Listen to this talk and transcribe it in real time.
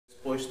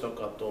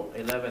Puistokatu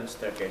 11,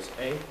 staircase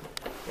A,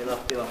 in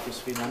Lahti,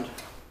 Finland.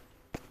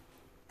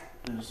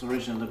 It was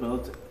originally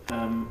built,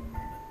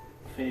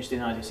 finished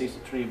in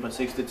 1963, but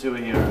 62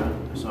 here,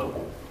 so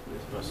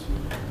this was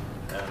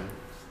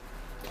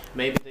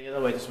maybe the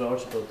elevators were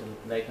also built in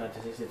late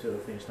 1962,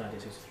 finished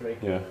 1963.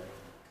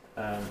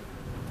 Yeah.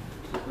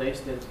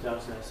 Placed in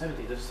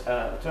 2070, this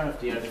turn of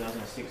the year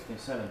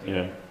 2016-17.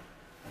 Yeah.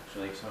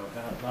 Actually, so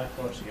we have 9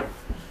 floors here.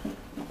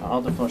 All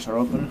the floors are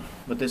open,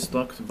 but this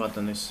locked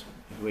button is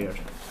weird.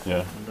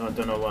 Yeah. I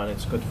don't know what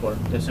it's good for.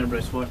 The number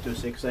is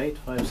 4268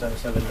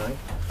 5779,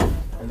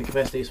 and the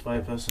capacity is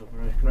 5,000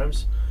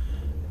 grams.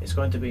 It's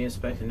going to be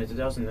inspected in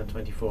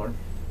 2024.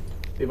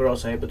 We were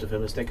also able to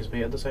film the stickers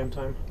B at the same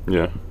time.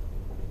 Yeah.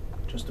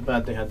 Just too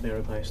bad they had been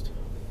replaced.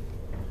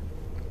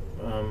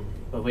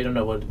 But we don't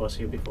know what it was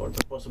here before,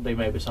 but possibly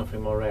maybe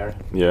something more rare.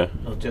 Yeah.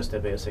 Not just a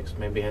V6,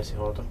 maybe Hesi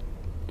Auto.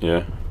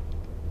 Yeah.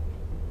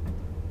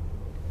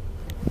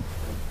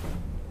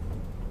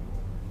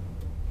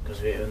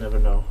 Because we never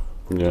know.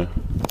 Yeah.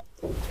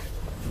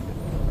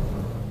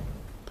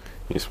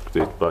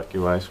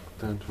 Inspektiittaakin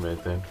väiskytään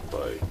meidän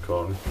by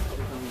Kone.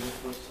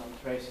 Some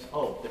traces.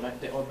 Oh,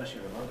 the old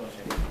machine room. I'll go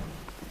check.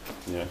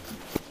 Yeah.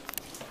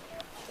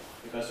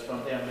 Because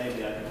from there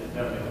maybe I can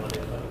determine what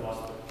it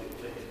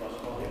was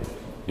called here.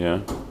 Yeah.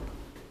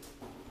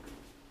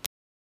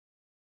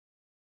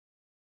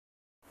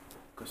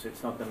 Because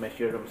it's not the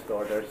machine room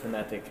store, there's an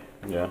attic.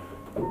 Yeah.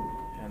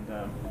 And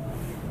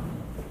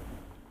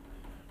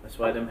that's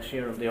why the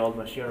old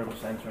machine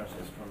room's entrance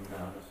is from the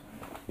other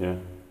side. Yeah.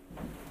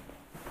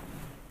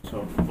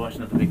 So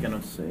unfortunately we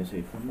cannot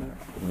see from there.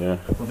 Yeah.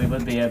 But we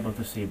will be able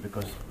to see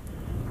because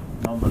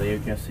normally you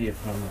can see it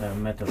from the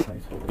metal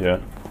plate. Yeah.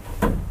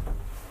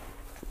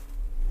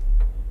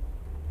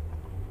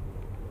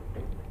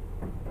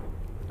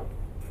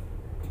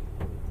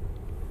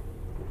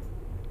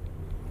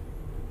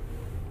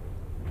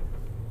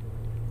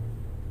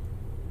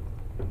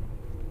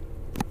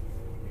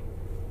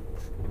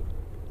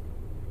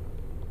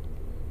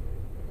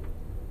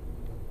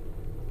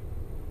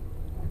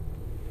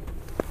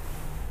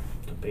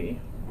 B.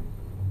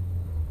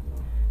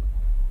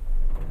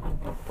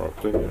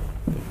 Probably here.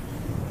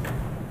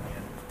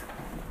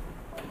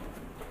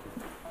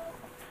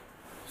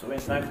 So in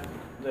fact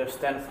there's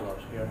 10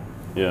 floors here.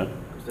 Yeah.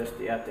 Because there's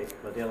the attic,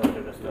 but the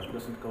elevator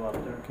doesn't go up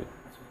there. Okay.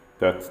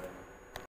 That's